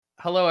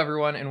Hello,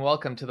 everyone, and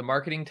welcome to the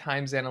Marketing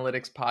Times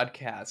Analytics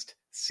Podcast,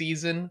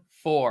 Season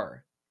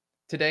 4.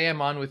 Today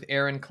I'm on with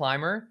Aron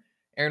Clymer.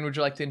 Aron, would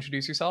you like to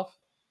introduce yourself?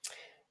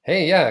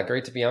 Hey, yeah,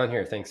 great to be on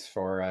here. Thanks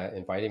for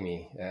inviting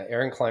me.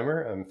 Aron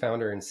Clymer, I'm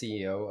founder and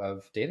CEO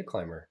of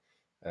Clymer,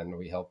 and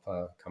we help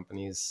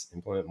companies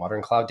implement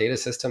modern cloud data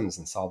systems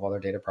and solve all their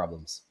data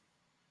problems.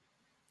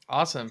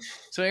 Awesome.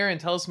 So, Aron,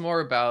 tell us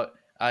more about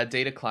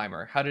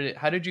Clymer. How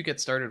did you get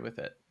started with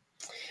it?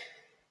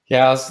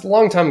 Yeah, it's a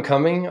long time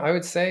coming, I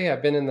would say.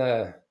 I've been in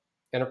the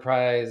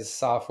enterprise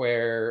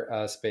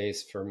software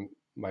space for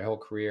my whole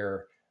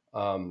career.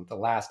 The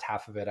last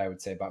half of it, I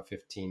would say about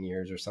 15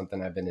 years or something,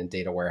 I've been in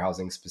data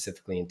warehousing,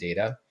 specifically in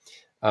data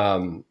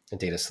and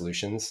data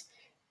solutions.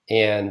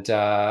 And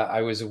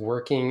I was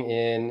working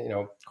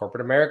in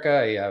corporate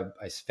America.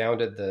 I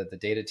founded the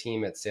data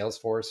team at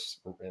Salesforce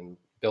and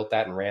built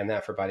that and ran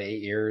that for about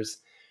 8 years.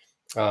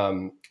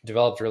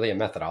 Developed really a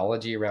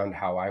methodology around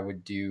how I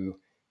would do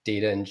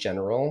data in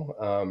general.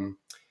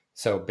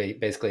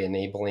 Basically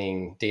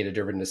enabling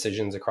data-driven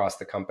decisions across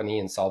the company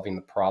and solving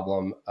the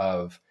problem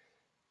of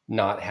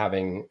not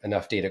having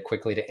enough data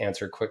quickly to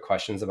answer quick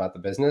questions about the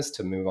business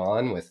to move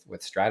on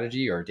with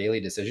strategy or daily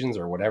decisions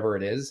or whatever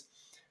it is,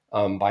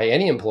 by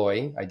any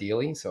employee,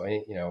 ideally. So,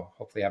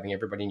 hopefully having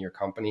everybody in your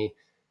company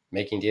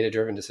making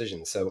data-driven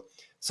decisions. So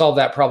solve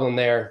that problem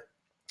there,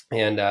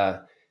 and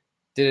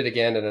did it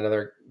again at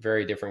another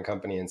very different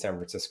company in San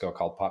Francisco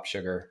called Pop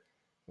Sugar,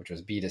 which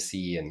was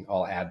B2C and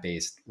all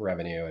ad-based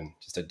revenue and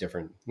just a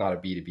different, not a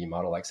B2B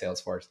model like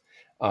Salesforce.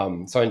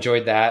 So I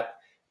enjoyed that.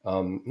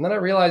 And then I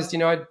realized,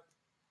 I'd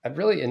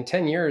really, in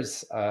 10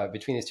 years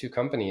between these two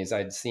companies,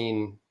 I'd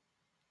seen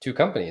two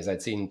companies.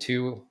 I'd seen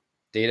two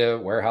data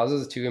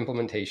warehouses, two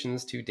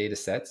implementations, two data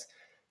sets.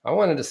 I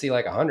wanted to see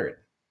like 100.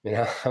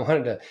 I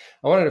wanted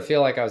to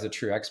feel like I was a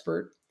true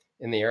expert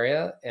in the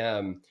area.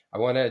 I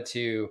wanted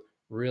to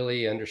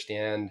really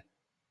understand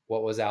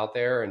what was out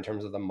there in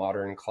terms of the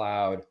modern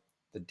cloud,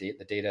 the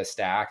data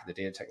stack, the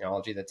data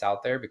technology that's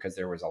out there, because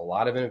there was a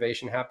lot of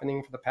innovation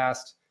happening for the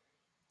past.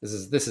 This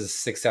is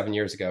 6-7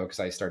 years ago, because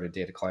I started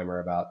Clymer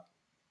about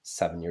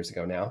 7 years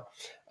ago now.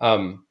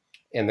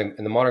 And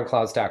the modern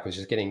cloud stack was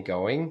just getting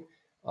going.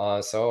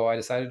 So I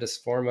decided to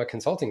form a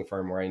consulting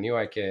firm where I knew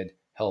I could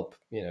help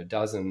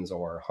dozens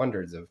or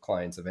hundreds of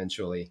clients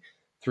eventually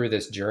through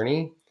this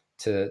journey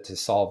to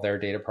solve their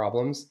data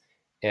problems.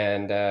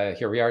 And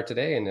here we are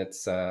today, and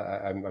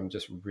I'm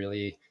just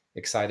really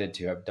excited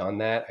to have done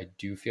that. I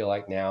do feel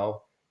like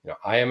now,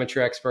 I am a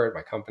true expert.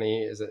 My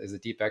company is a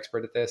deep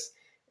expert at this,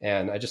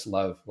 and I just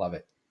love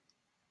it.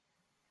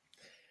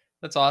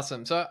 That's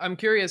awesome. So, I'm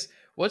curious,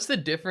 what's the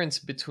difference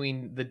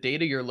between the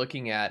data you're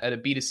looking at a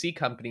B2C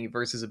company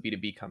versus a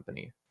B2B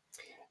company?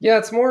 Yeah,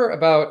 it's more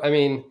about,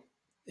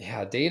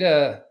 yeah,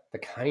 data, the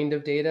kind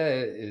of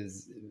data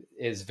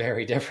is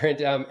very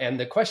different. And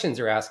the questions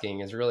you're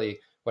asking is really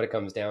what it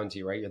comes down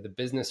to, right? The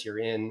business you're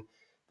in,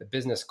 the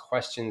business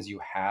questions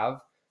you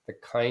have, the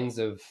kinds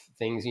of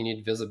things you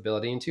need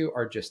visibility into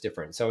are just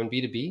different. So in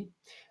B2B,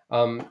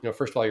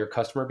 first of all, your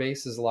customer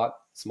base is a lot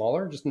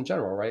smaller just in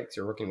general, right? Because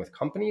you're working with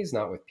companies,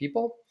 not with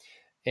people.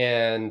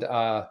 And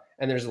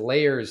there's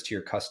layers to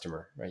your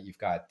customer, right? You've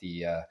got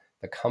the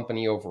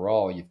company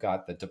overall. You've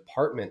got the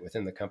department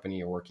within the company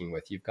you're working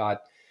with. You've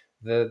got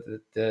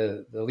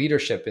the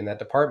leadership in that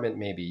department.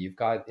 Maybe you've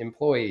got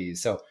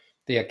employees. So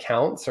the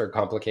accounts are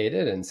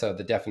complicated, and so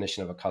the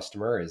definition of a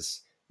customer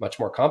is much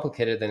more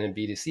complicated than in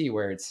B2C,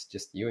 where it's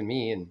just you and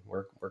me, and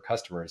we're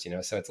customers.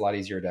 So it's a lot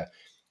easier to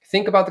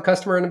think about the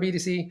customer in a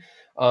B2C.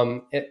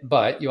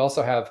 But you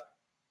also have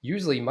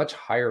usually much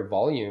higher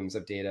volumes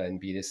of data in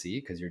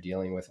B2C because you're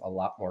dealing with a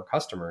lot more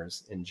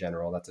customers in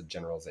general. That's a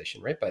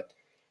generalization, right? But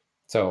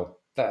so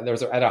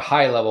there's at a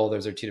high level,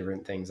 those are two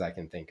different things I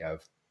can think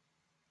of.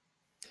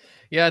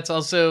 Yeah, it's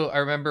also, I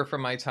remember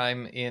from my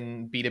time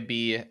in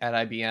B2B at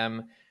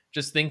IBM,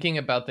 just thinking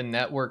about the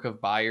network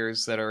of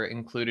buyers that are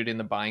included in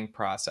the buying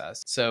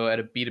process. So at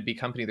a B2B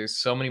company, there's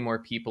so many more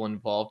people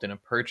involved in a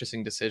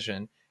purchasing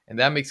decision. And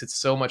that makes it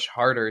so much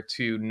harder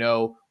to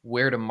know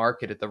where to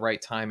market at the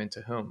right time and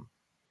to whom.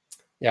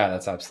 Yeah,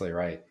 that's absolutely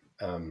right.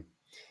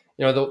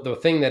 The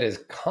thing that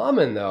is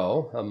common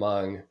though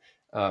among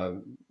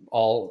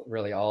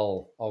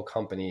all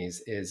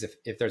companies is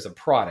if there's a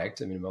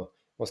product.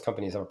 Most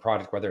companies have a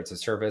product, whether it's a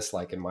service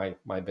like in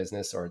my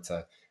business or it's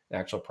an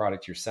actual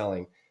product you're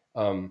selling.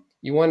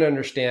 You want to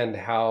understand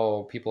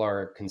how people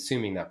are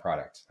consuming that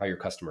product, how your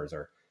customers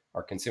are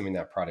consuming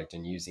that product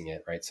and using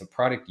it, right? So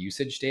product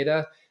usage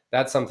data,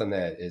 that's something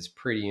that is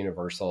pretty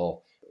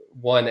universal.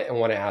 One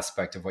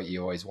aspect of what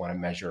you always want to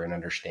measure and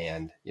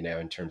understand,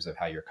 in terms of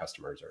how your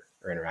customers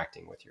are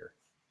interacting with your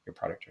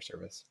product or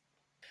service.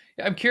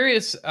 I'm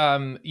curious,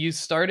 you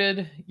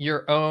started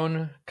your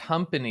own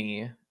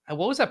company.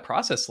 What was that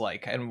process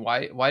like? And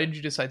why did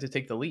you decide to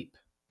take the leap?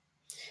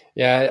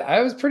 Yeah,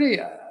 I was pretty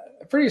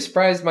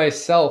surprised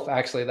myself,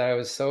 actually, that I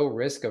was so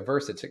risk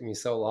averse. It took me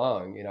so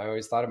long. I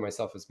always thought of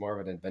myself as more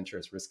of an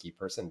adventurous, risky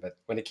person, but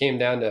when it came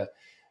down to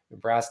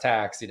brass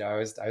tacks, I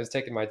was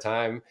taking my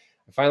time.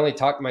 I finally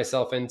talked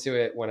myself into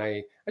it when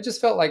I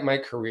just felt like my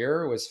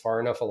career was far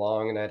enough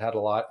along and I'd had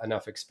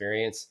enough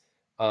experience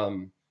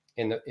um,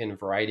 in a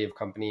variety of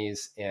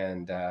companies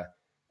and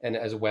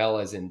as well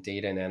as in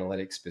data and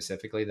analytics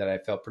specifically, that I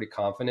felt pretty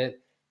confident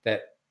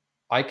that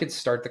I could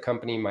start the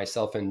company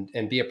myself and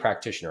be a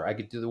practitioner. I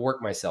could do the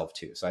work myself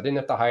too. So I didn't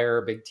have to hire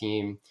a big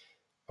team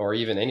or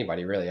even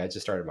anybody really. I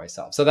just started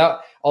myself. So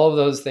that all of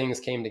those things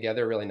came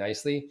together really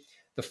nicely.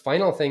 The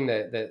final thing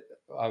that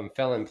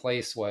fell in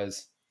place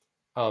was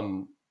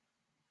um,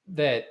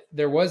 that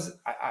there was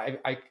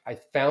I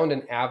found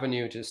an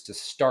avenue just to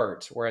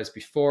start, whereas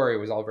before it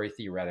was all very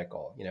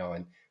theoretical,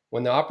 and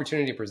when the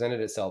opportunity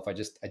presented itself, I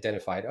just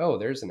identified, oh,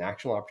 there's an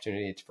actual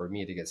opportunity for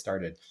me to get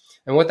started.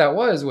 And what that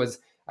was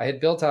I had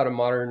built out a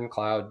modern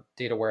cloud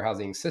data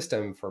warehousing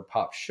system for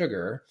Pop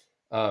Sugar.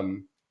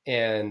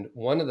 And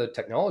one of the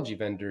technology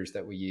vendors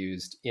that we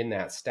used in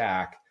that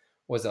stack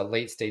was a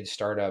late stage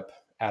startup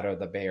out of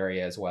the Bay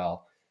Area as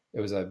well.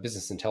 It was a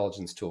business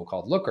intelligence tool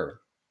called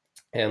Looker,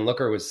 and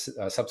Looker was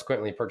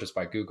subsequently purchased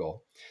by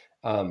Google.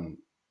 Um,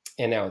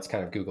 and now it's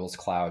kind of Google's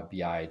cloud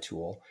BI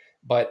tool.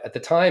 But at the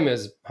time, it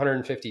was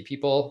 150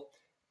 people.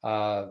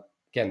 Uh,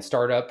 Again,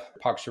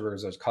 startup. Poxsugar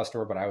was a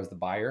customer, but I was the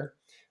buyer.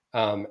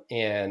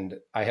 And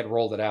I had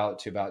rolled it out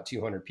to about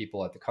 200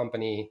 people at the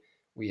company.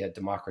 We had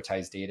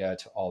democratized data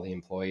to all the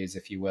employees,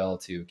 if you will,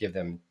 to give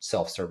them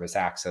self-service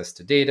access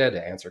to data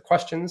to answer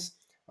questions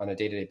on a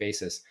day-to-day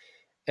basis.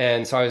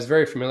 And so I was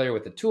very familiar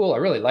with the tool. I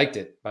really liked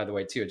it, by the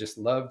way, too. I just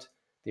loved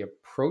the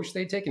approach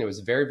they'd taken. It was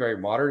very, very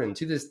modern. And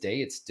to this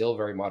day, it's still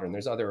very modern.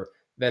 There's other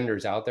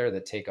vendors out there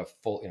that take a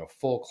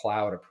full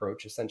cloud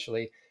approach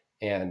essentially,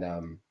 and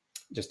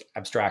just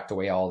abstract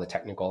away all the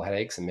technical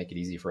headaches and make it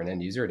easy for an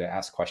end user to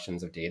ask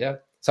questions of data.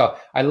 So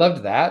I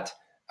loved that.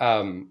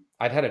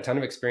 I'd had a ton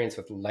of experience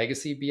with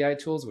legacy BI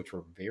tools, which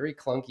were very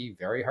clunky,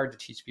 very hard to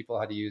teach people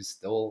how to use,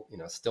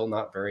 still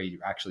not very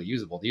actually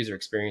usable. The user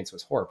experience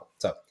was horrible.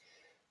 So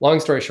long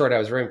story short, I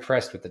was very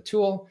impressed with the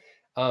tool.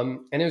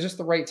 And it was just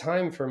the right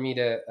time for me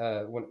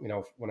to,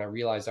 when I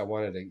realized I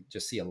wanted to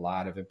just see a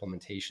lot of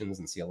implementations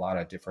and see a lot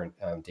of different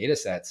data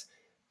sets,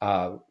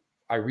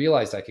 I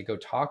realized I could go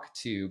talk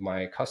to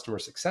my customer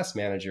success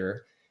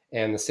manager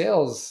and the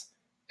sales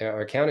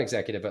or account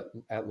executive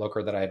at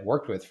Looker that I had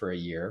worked with for a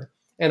year,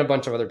 and a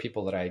bunch of other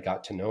people that I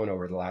got to know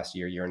over the last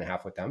year and a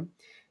half with them.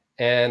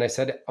 And I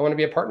said, I want to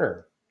be a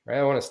partner, right?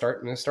 I'm going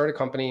to start a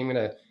company. I'm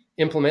going to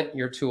implement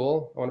your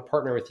tool. I want to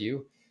partner with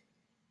you.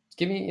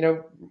 Give me,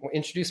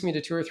 introduce me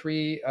to two or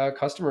three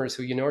customers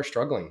who are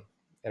struggling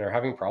and are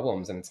having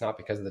problems, and it's not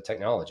because of the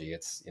technology.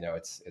 It's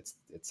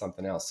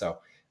something else. So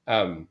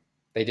um,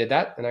 they did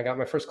that, and I got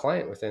my first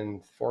client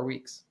within 4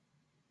 weeks.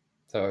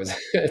 So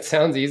it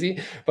sounds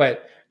easy,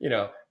 but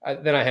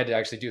then I had to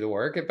actually do the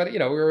work. But we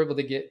were able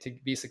to get to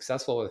be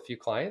successful with a few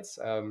clients,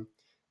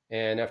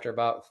 and after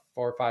about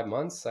 4 or 5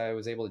 months, I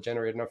was able to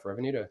generate enough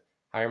revenue to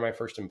hire my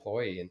first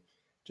employee, and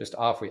just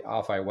off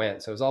I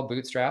went. So it was all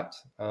bootstrapped,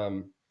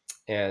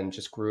 and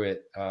just grew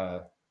it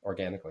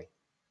organically.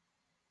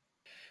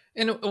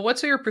 And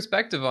what's your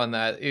perspective on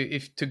that?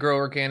 If to grow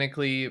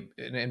organically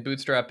and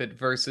bootstrap it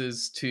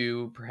versus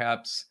to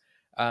perhaps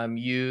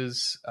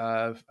use,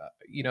 a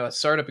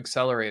startup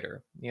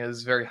accelerator. This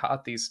is very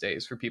hot these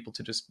days for people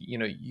to just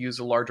use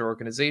a larger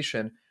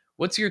organization.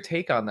 What's your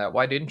take on that?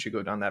 Why didn't you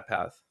go down that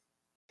path?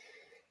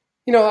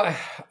 I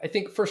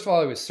think first of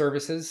all, it was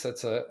services.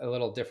 That's a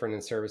little different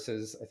in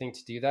services. I think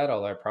to do that,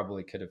 although I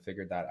probably could have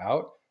figured that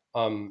out.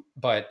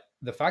 But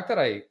the fact that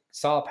I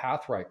saw a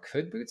path where I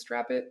could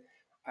bootstrap it,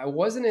 I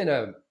wasn't in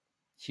a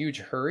huge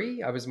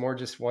hurry. I was more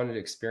just wanted to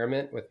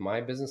experiment with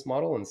my business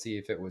model and see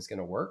if it was going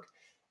to work.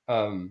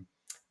 Um,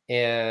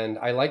 and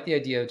I like the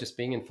idea of just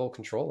being in full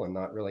control and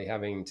not really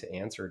having to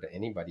answer to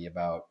anybody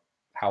about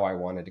how I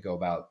wanted to go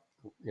about,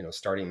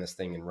 starting this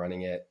thing and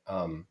running it.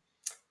 So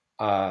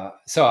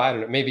I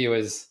don't know. Maybe it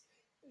was,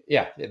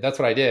 yeah, that's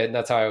what I did.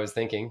 That's how I was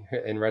thinking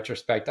in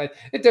retrospect.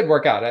 It did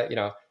work out.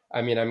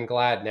 I'm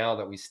glad now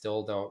that we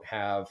still don't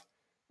have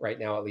right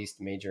now, at least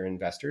major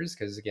investors,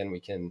 because again, we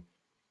can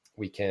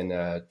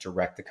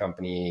direct the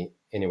company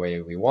any way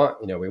we want.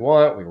 We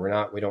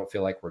don't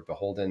feel like we're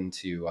beholden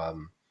to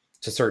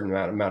certain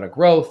amount of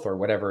growth or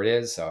whatever it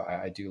is. So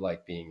I do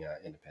like being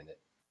independent.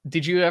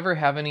 Did you ever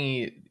have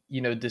any,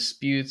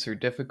 disputes or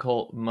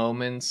difficult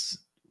moments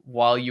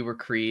while you were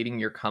creating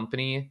your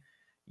company?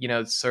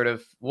 Sort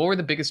of what were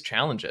the biggest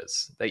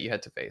challenges that you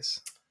had to face?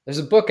 There's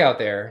a book out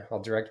there. I'll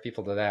direct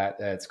people to that.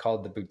 It's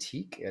called The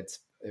Boutique.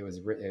 It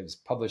was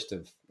published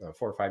 4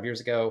 or 5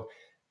 years ago,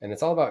 and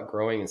it's all about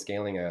growing and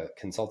scaling a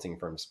consulting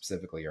firm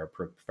specifically, or a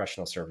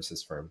professional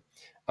services firm.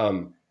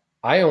 Um,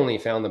 I only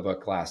found the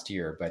book last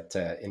year, but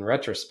in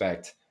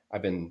retrospect,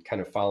 I've been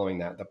kind of following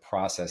the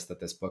process that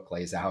this book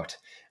lays out.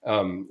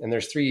 And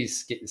there's three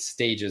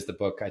stages the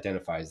book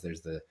identifies.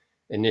 There's the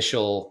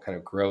initial kind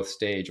of growth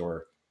stage,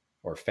 or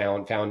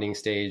founding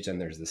stage, and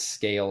there's the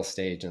scale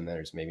stage, and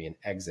there's maybe an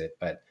exit.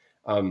 But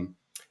um,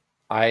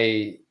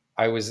 I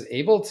I was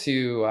able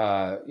to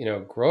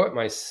grow it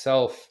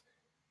myself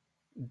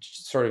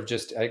sort of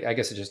just, I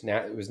guess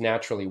it was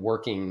naturally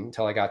working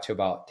until I got to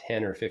about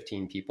 10 or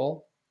 15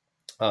 people.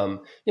 And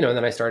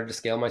then I started to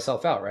scale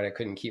myself out, right? I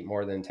couldn't keep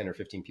more than 10 or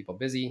 15 people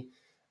busy.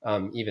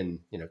 Even,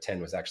 10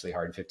 was actually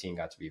hard. 15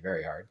 got to be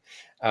very hard.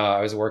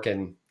 I was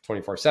working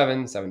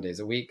 24/7, 7 days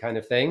a week kind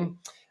of thing.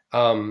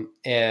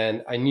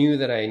 And I knew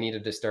that I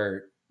needed to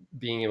start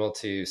being able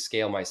to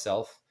scale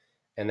myself.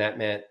 And that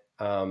meant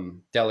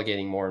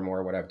delegating more and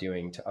more what I'm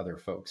doing to other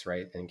folks,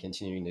 right? And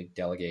continuing to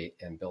delegate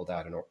and build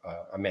out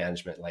a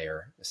management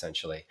layer,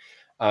 essentially.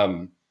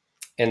 Um,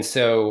 and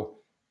so,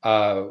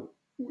 uh,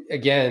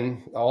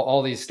 again,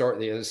 all these stories,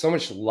 there's so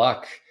much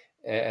luck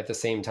at the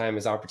same time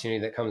as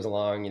opportunity that comes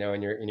along,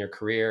 in your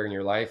career, in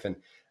your life. And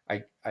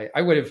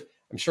I would have,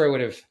 I'm sure I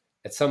would have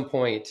at some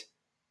point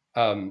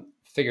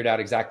figured out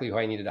exactly who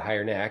I needed to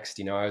hire next.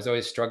 I was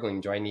always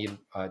struggling. Do I need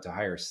to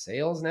hire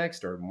sales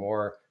next, or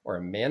more, or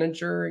a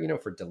manager,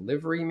 for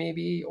delivery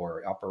maybe,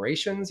 or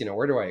operations?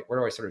 Where do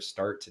I sort of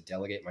start to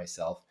delegate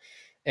myself?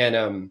 And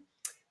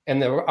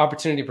the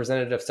opportunity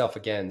presented itself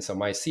again. So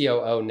my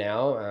COO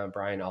now,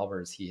 Brian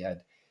Albers, he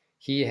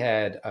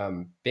had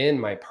been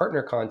my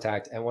partner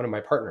contact at one of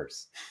my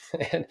partners,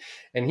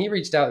 and he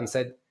reached out and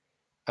said,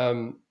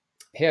 um,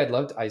 "Hey,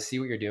 I see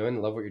what you're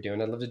doing, love what you're doing.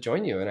 I'd love to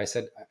join you." And I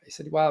said,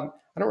 "Well,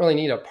 I don't really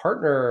need a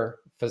partner,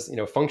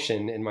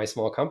 function in my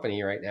small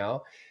company right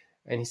now."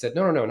 And he said,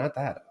 "No, not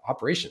that.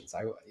 Operations.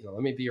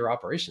 Let me be your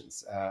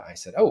operations." I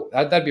said, "Oh,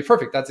 that'd be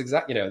perfect. That's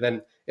exactly."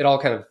 Then it all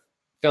kind of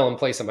fell in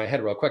place in my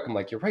head real quick. I'm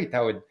like, "You're right.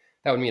 That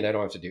would mean I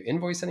don't have to do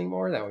invoice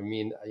anymore. That would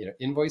mean,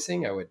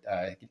 invoicing. I would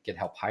get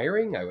help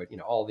hiring. I would,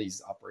 all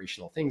these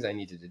operational things I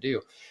needed to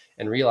do,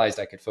 and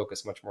realized I could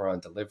focus much more on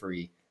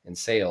delivery and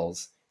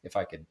sales if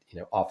I could,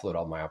 offload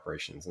all my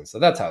operations." And so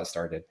that's how it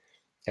started.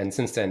 And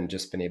since then,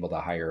 just been able to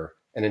hire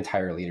an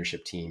entire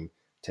leadership team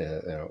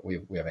to, we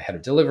have a head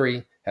of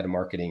delivery, head of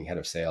marketing, head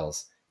of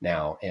sales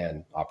now,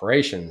 and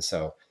operations.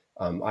 So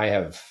I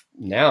have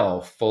now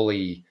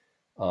fully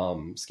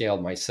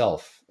scaled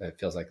myself. It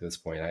feels like at this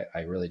point,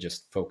 I really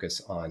just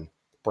focus on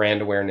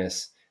brand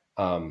awareness,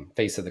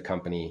 face of the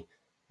company,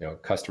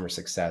 customer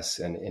success,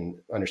 and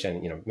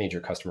understanding,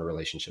 major customer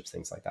relationships,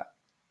 things like that.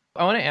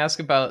 I want to ask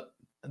about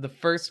the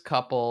first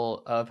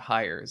couple of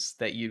hires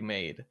that you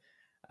made.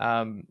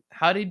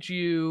 How did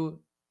you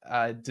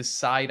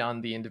decide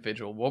on the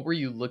individual? What were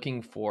you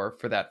looking for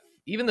that,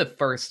 even the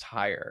first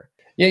hire?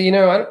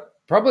 Yeah,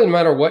 probably no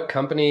matter what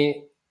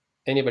company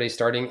anybody's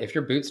starting, if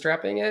you're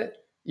bootstrapping it,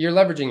 you're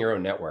leveraging your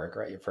own network,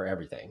 right, for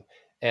everything.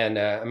 And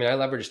I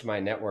leveraged my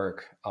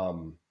network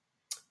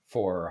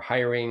for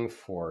hiring,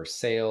 for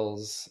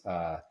sales.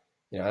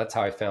 That's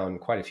how I found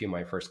quite a few of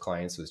my first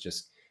clients, was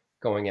just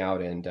going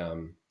out and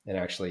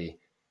actually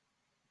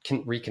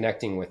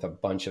reconnecting with a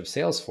bunch of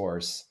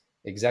Salesforce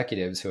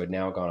executives who had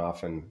now gone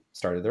off and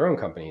started their own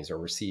companies, or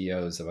were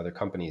CEOs of other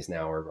companies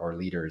now, or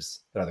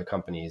leaders at other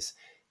companies,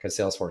 because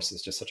Salesforce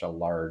is just such a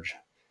large,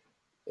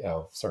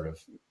 sort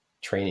of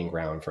training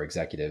ground for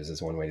executives,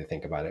 is one way to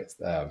think about it.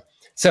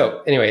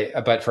 So anyway,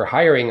 but for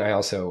hiring, I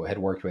also had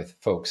worked with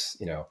folks,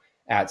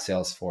 at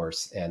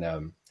Salesforce,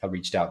 and I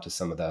reached out to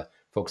some of the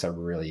folks I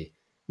really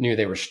knew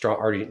they were strong,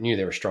 already knew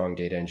they were strong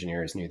data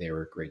engineers, knew they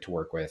were great to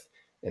work with.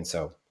 And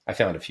so I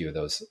found a few of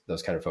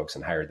those kind of folks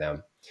and hired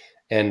them.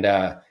 And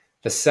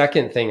the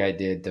second thing I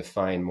did to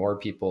find more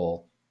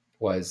people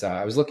was,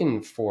 I was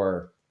looking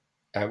for,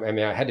 I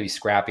had to be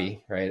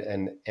scrappy, right?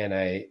 And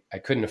I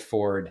couldn't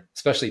afford,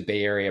 especially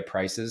Bay Area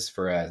prices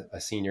for a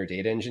senior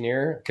data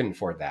engineer. I couldn't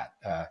afford that.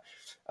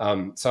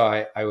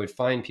 So I would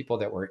find people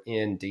that were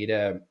in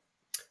data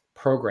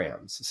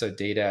programs. So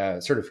data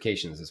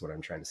certifications is what I'm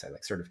trying to say,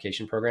 like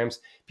certification programs.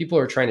 People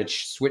are trying to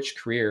switch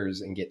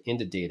careers and get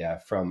into data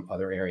from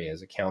other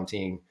areas,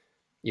 accounting,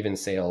 even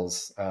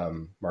sales,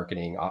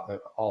 marketing,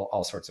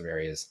 all sorts of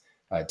areas,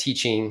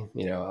 teaching,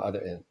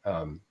 other,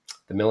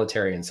 the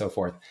military and so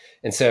forth.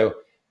 And so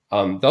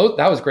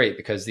that was great,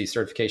 because these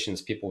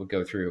certifications, people would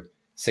go through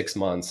 6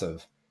 months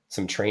of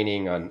some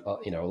training on,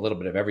 a little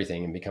bit of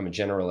everything, and become a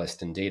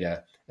generalist in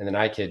data. And then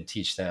I could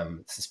teach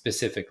them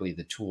specifically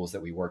the tools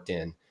that we worked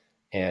in,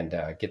 and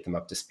get them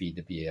up to speed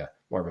to be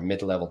more of a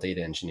mid-level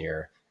data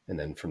engineer. And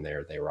then from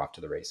there, they were off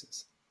to the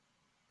races.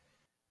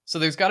 So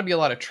there's got to be a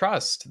lot of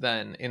trust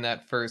then in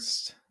that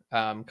first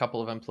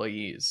couple of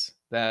employees,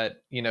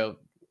 that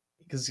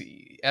because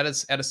at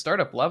a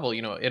startup level,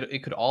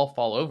 it could all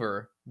fall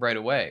over right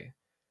away.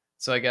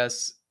 So I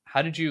guess,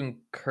 how did you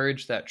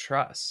encourage that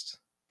trust?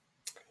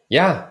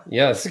 Yeah,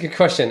 that's a good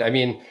question.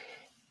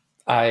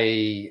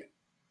 I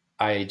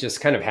I just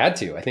kind of had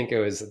to. I think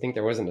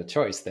there wasn't a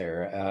choice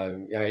there.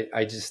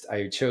 I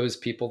chose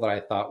people that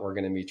I thought were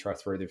going to be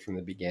trustworthy from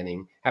the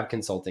beginning, have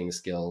consulting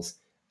skills.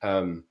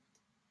 Um,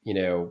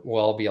 we'll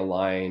all be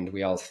aligned.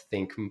 We all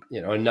think,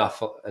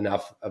 enough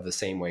of the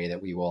same way,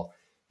 that we will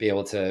be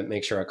able to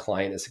make sure a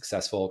client is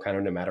successful, kind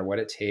of no matter what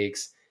it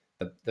takes.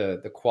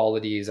 The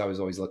qualities I was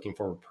always looking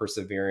for were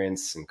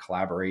perseverance and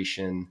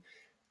collaboration,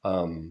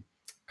 um,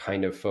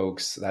 kind of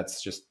folks.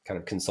 That's just kind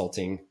of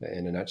consulting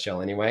in a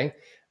nutshell, anyway.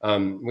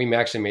 We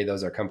actually made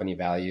those our company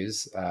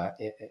values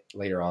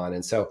later on,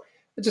 and so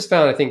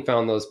I think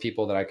found those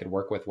people that I could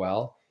work with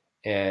well,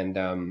 and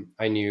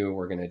I knew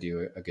we're going to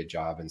do a good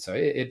job, and so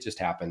it just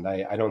happened.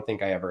 I don't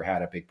think I ever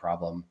had a big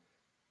problem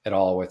at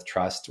all with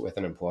trust with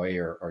an employee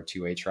or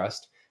two-way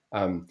trust.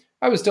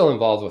 I was still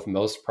involved with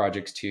most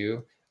projects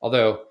too,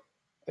 although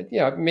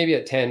yeah, maybe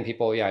at 10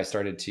 people, yeah, I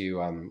started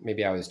to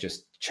maybe I was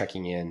just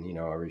checking in,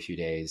 every few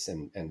days,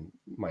 and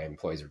my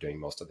employees were doing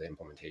most of the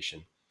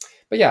implementation.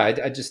 But yeah,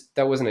 I just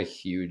that wasn't a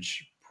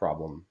huge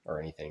problem or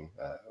anything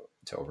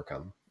to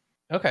overcome.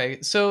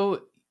 Okay,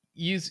 so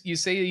you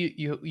say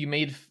you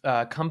made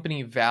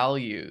company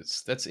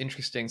values. That's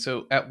interesting.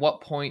 So at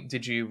what point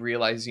did you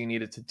realize you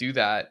needed to do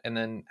that, and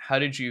then how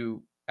did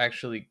you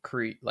actually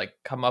create like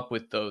come up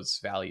with those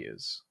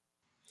values?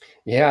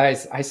 Yeah,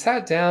 I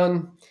sat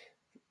down.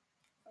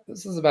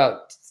 This was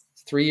about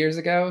 3 years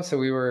ago, so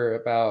we were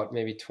about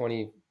maybe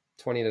 20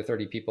 to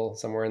 30 people,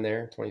 somewhere in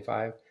there,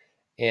 25,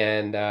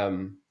 and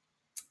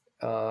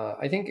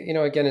I think,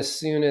 again, as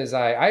soon as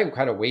I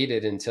kind of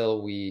waited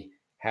until we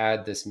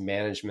had this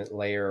management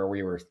layer, or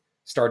we were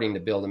starting to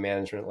build a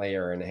management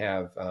layer and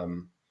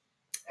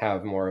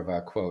have more of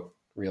a quote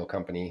real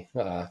company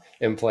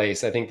in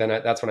place. I think then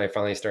that's when I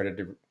finally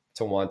started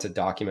to want to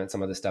document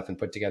some of this stuff and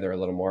put together a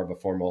little more of a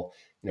formal,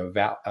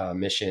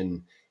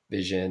 mission,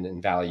 vision,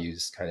 and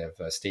values kind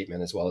of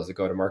statement, as well as a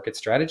go to market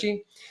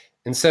strategy.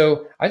 And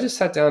so I just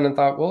sat down and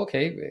thought, well,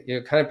 okay,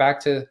 kind of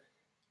back to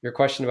your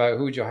question about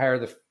who would you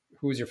hire,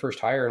 who was your first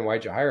hire and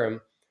why'd you hire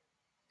him?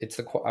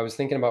 I was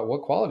thinking about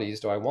what qualities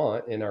do I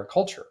want in our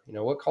culture?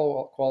 What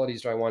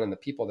qualities do I want in the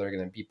people that are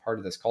going to be part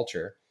of this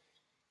culture?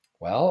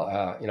 Well,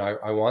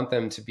 I want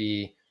them to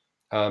be,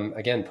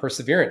 again,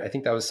 perseverant. I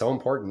think that was so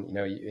important.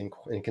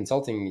 In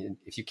consulting,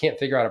 if you can't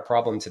figure out a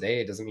problem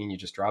today, it doesn't mean you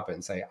just drop it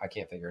and say, I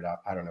can't figure it out.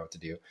 I don't know what to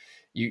do.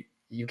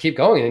 You keep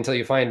going until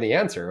you find the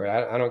answer.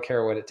 I don't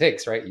care what it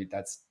takes, right?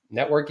 That's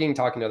networking,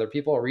 talking to other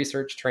people,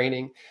 research,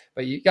 training,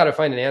 but you got to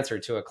find an answer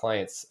to a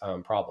client's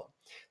problem.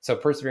 So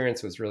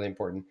perseverance was really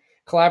important.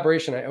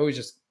 Collaboration,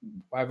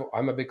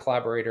 I'm a big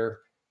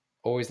collaborator,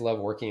 always love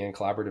working in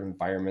collaborative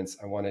environments.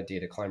 I wanted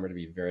Data Clymer to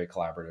be very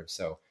collaborative.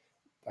 So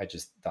I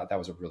just thought that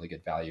was a really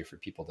good value for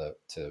people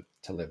to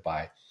live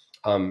by.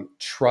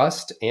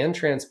 Trust and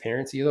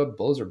transparency, though,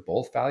 those are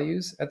both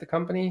values at the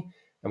company.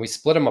 And we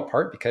split them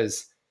apart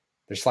because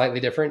they're slightly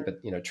different.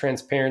 But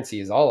transparency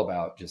is all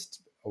about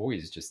just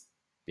always just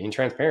being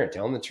transparent,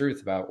 telling the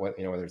truth about what,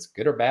 whether it's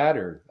good or bad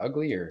or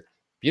ugly or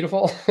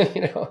beautiful.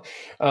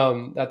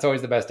 That's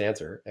always the best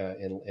answer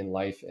in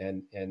life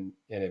and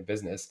in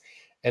business.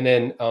 And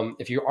then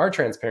if you are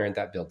transparent,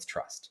 that builds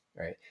trust,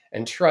 right?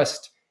 And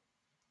trust,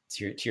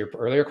 to your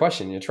earlier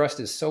question,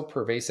 trust is so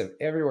pervasive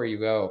everywhere you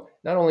go,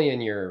 not only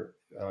in your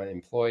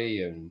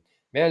employee and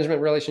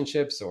management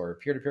relationships or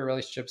peer-to-peer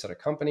relationships at a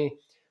company,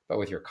 but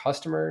with your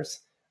customers.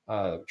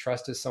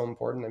 Trust is so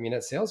important. I mean,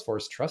 at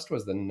Salesforce, trust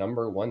was the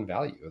number one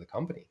value of the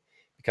company,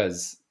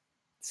 because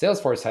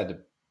Salesforce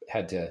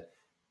had to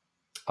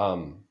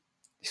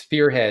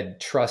spearhead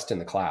trust in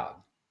the cloud.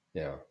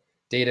 You know,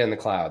 data in the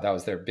cloud. That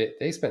was their bit.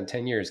 They spent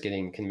 10 years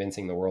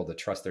convincing the world to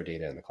trust their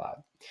data in the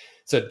cloud.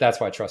 So that's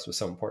why trust was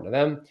so important to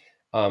them.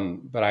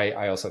 But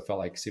I also felt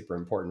like super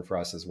important for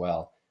us as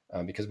well,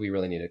 because we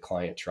really needed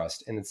client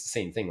trust. And it's the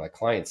same thing. Like,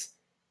 clients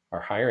are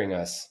hiring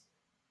us.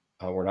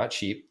 We're not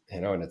cheap,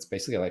 and it's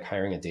basically like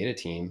hiring a data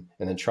team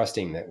and then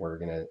trusting that we're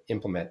going to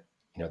implement,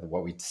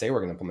 what we say we're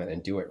going to implement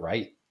and do it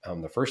right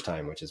the first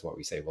time, which is what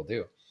we say we'll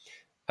do.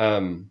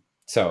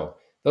 So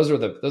those are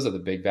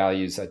the big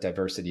values.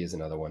 Diversity is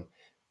another one.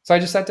 So I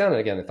just sat down and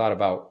again I thought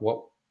about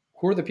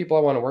who are the people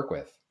I want to work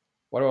with,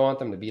 what do I want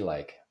them to be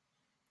like,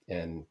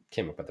 and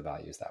came up with the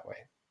values that way.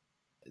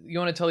 You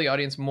want to tell the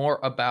audience more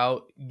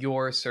about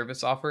your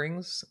service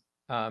offerings,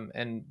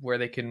 and where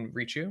they can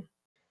reach you?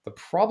 The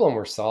problem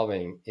we're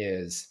solving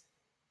is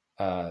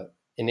uh,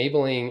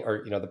 enabling,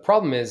 or the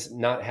problem is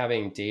not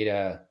having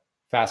data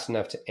fast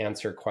enough to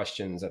answer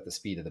questions at the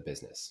speed of the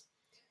business.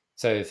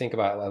 So think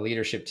about a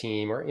leadership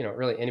team, or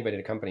really anybody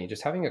in a company,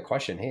 just having a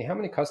question. Hey, how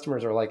many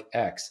customers are like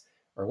X?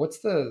 Or what's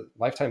the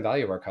lifetime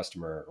value of our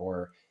customer?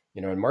 Or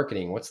in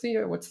marketing, what's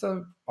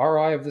the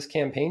ROI of this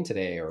campaign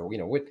today? Or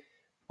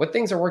what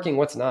things are working,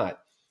 what's not?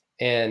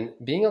 And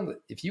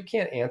if you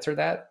can't answer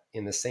that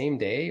in the same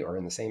day or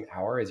in the same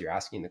hour as you're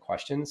asking the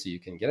question, so you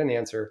can get an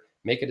answer,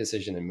 make a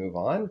decision, and move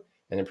on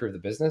and improve the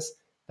business,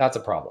 that's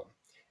a problem.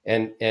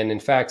 And in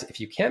fact, if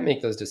you can't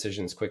make those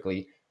decisions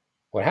quickly,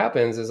 what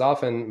happens is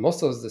often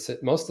most of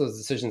those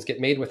decisions get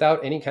made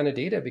without any kind of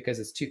data, because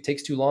it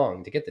takes too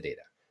long to get the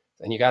data,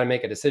 and you got to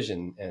make a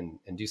decision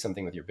and do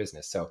something with your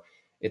business. So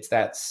it's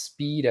that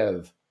speed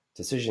of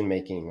decision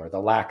making, or the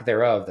lack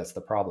thereof, that's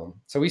the problem.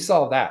 So we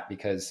solve that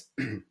because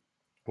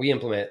we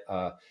implement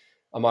a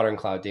modern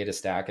cloud data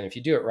stack, and if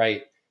you do it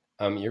right,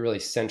 you really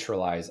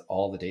centralize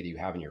all the data you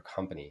have in your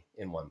company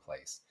in one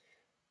place.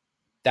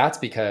 That's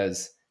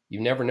because you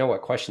never know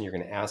what question you're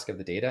going to ask of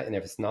the data. And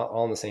if it's not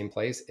all in the same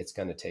place, it's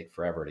going to take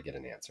forever to get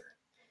an answer.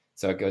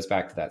 So it goes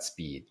back to that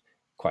speed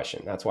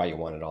question. That's why you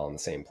want it all in the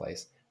same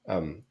place.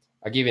 I'll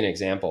give you an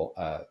example.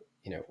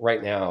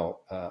 Right now,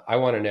 I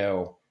want to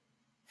know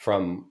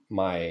from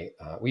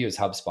we use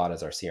HubSpot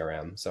as our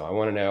CRM. So I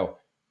want to know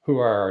who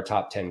are our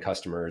top 10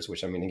 customers,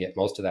 which I'm going to get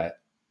most of that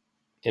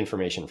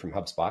information from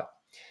HubSpot.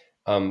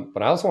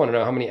 But I also want to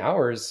know how many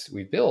hours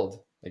we billed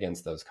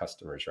against those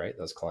customers, right?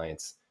 Those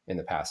clients in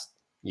the past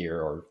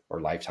year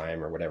or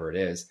lifetime or whatever it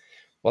is.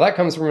 Well, that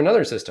comes from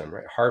another system,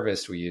 right?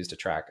 Harvest we use to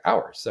track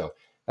hours. So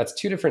that's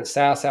two different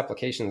SaaS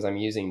applications I'm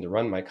using to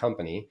run my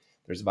company.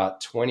 There's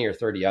about 20 or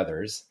 30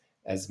 others,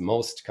 as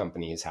most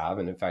companies have.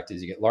 And in fact,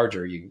 as you get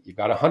larger, you've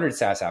got 100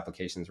 SaaS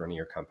applications running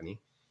your company.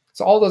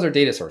 So all those are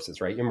data sources,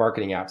 right? Your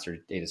marketing apps are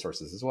data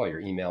sources as well, your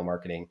email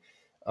marketing,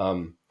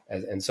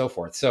 and so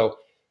forth. So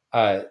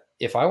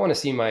if I want to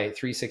see my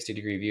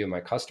 360-degree view of my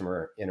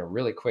customer in a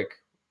really quick,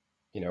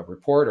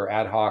 report or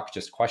ad hoc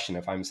just question,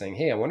 if I'm saying,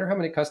 hey, I wonder how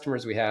many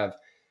customers we have,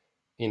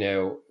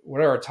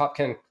 what are our top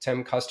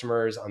 10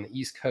 customers on the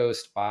East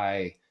Coast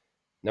by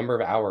number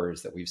of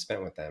hours that we've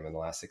spent with them in the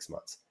last 6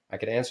 months. I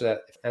could answer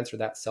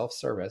that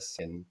self-service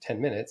in 10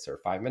 minutes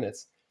or 5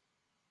 minutes.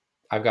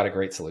 I've got a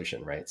great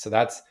solution, right? So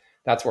that's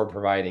what we're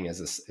providing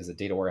as a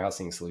data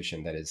warehousing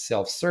solution that is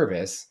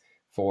self-service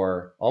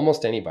for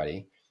almost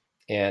anybody,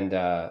 and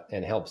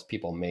helps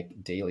people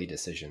make daily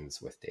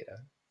decisions with data.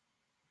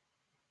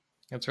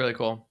 That's really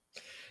cool.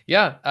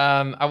 Yeah,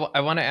 I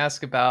want to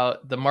ask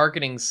about the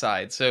marketing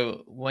side.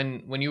 So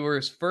when you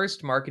were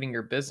first marketing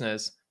your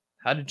business,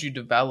 how did you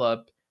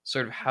develop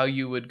sort of how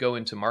you would go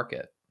into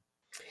market?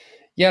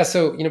 Yeah,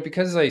 so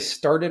because I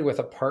started with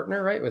a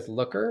partner, right, with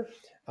Looker,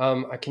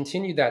 I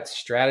continued that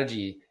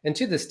strategy, and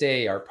to this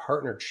day, our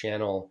partner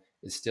channel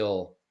is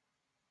still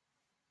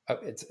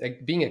it's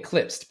being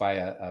eclipsed by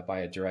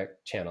a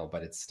direct channel,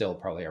 but it's still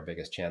probably our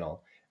biggest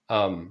channel.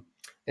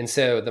 And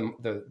so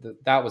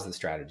that was the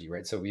strategy,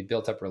 right? So we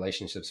built up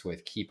relationships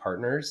with key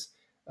partners.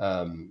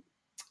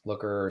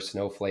 Looker,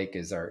 Snowflake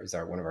is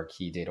our one of our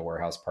key data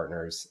warehouse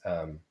partners,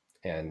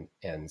 and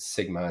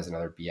Sigma is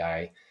another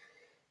BI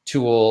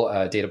tool,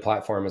 data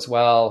platform as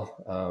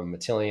well,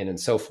 Matillion and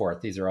so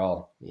forth. These are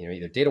all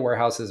either data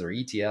warehouses or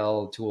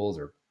ETL tools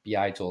or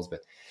BI tools,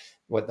 but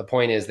what the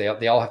point is,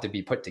 they all have to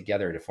be put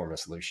together to form a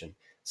solution.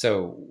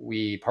 So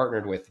we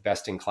partnered with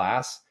best in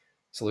class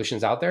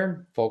solutions out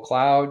there, full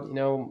cloud,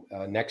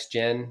 next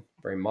gen,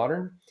 very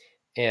modern,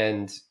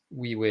 and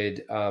we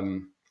would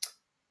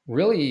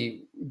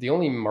really, the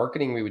only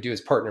marketing we would do is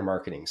partner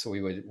marketing. So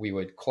we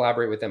would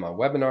collaborate with them on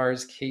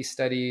webinars, case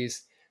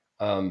studies.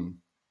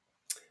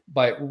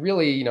 But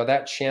really,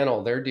 that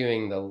channel, they're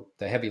doing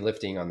the heavy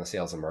lifting on the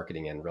sales and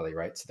marketing end, really,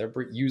 right? So they're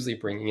usually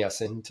bringing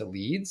us into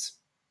leads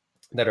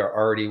that are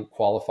already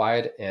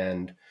qualified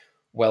and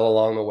well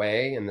along the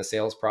way in the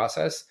sales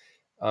process,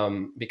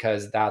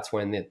 because that's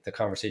when the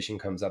conversation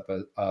comes up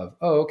of,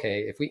 oh,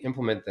 okay, if we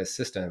implement this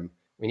system,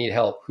 we need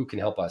help. Who can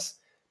help us?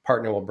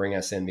 Partner will bring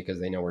us in because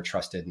they know we're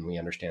trusted and we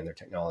understand their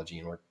technology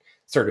and we're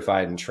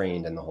certified and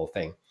trained and the whole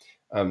thing.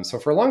 So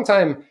for a long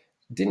time,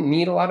 didn't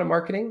need a lot of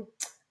marketing.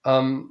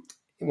 When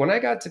we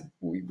got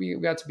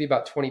to be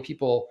about 20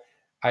 people,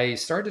 I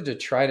started to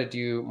try to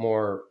do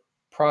more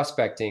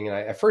prospecting. And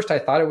at first I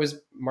thought it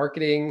was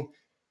marketing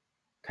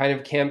kind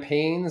of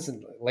campaigns.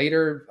 And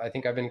later, I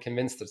think I've been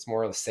convinced that it's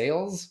more of the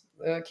sales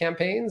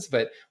campaigns,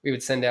 but we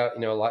would send out,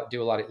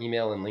 do a lot of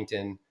email and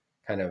LinkedIn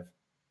kind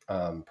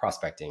of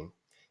prospecting.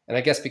 And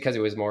I guess because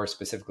it was more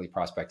specifically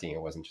prospecting,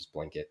 it wasn't just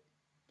blanket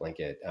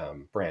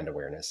brand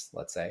awareness,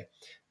 let's say.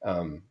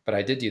 But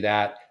I did do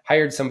that,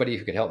 hired somebody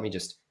who could help me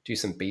just do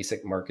some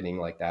basic marketing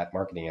like that,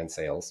 marketing and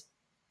sales,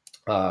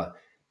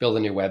 build a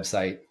new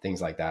website,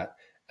 things like that.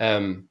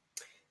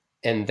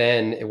 And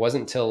then it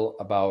wasn't until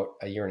about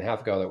a year and a half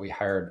ago that we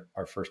hired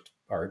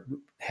our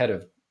head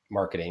of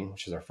marketing,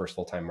 which is our first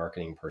full-time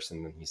marketing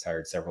person. And he's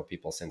hired several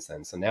people since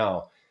then. So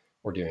now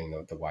we're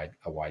doing a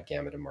wide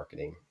gamut of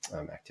marketing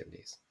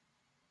activities.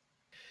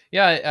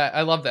 Yeah,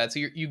 I love that. So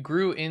you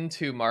grew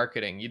into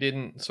marketing. You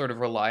didn't sort of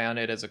rely on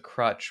it as a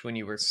crutch when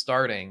you were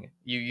starting.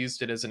 You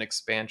used it as an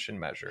expansion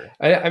measure.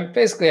 I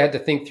basically had to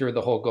think through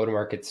the whole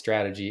go-to-market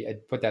strategy.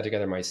 I'd put that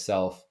together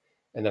myself,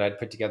 and then I'd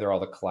put together all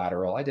the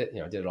collateral. I did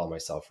it all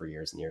myself for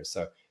years and years.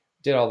 So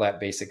did all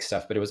that basic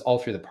stuff, but it was all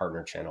through the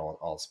partner channel and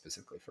all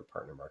specifically for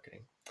partner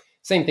marketing.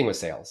 Same thing with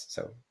sales.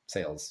 So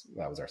sales,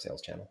 that was our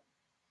sales channel.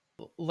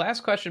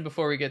 Last question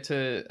before we get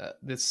to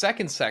the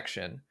second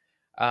section,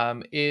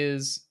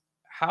 is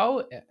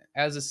how,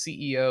 as a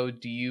CEO,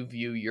 do you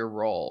view your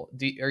role?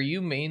 Are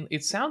you main?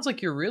 It sounds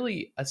like you're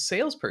really a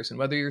salesperson,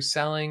 whether you're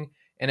selling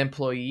an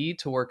employee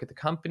to work at the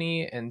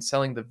company and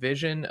selling the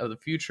vision of the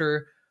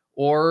future,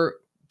 or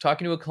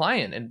talking to a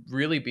client and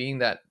really being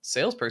that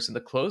salesperson, the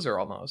closer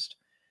almost.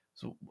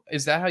 So,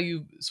 is that how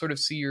you sort of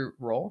see your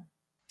role?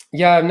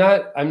 Yeah,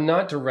 I'm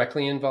not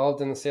directly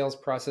involved in the sales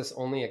process,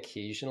 only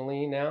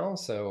occasionally now.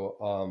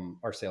 So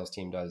our sales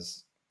team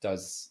does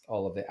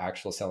all of the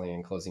actual selling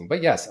and closing.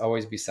 But yes,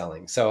 always be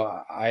selling.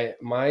 So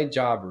my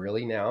job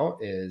really now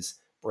is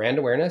brand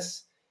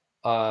awareness,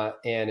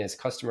 and is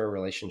customer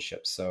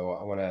relationships. So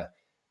I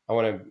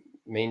want to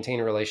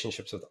maintain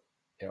relationships with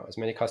as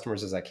many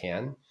customers as I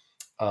can.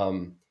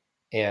 Um,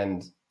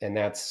 And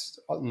that's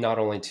not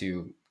only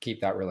to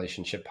keep that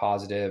relationship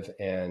positive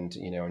and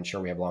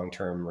ensure we have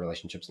long-term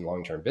relationships and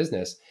long-term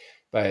business,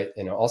 but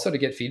also to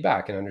get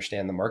feedback and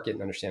understand the market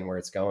and understand where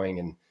it's going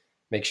and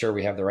make sure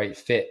we have the right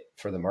fit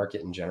for the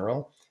market in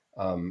general,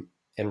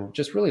 and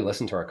just really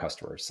listen to our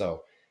customers.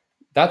 So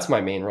that's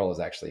my main role, is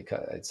actually,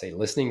 I'd say,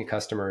 listening to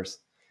customers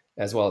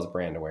as well as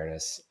brand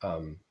awareness,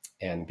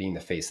 and being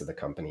the face of the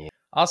company.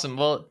 Awesome.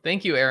 Well,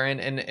 thank you, Aron.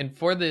 And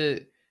for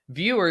the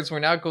viewers, we're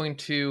now going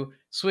to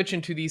switch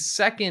into the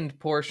second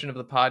portion of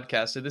the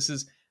podcast. So this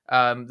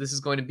is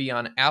going to be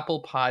on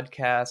Apple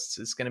Podcasts.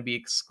 It's going to be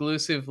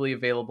exclusively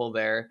available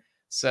there.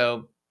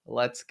 So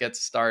let's get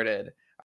started.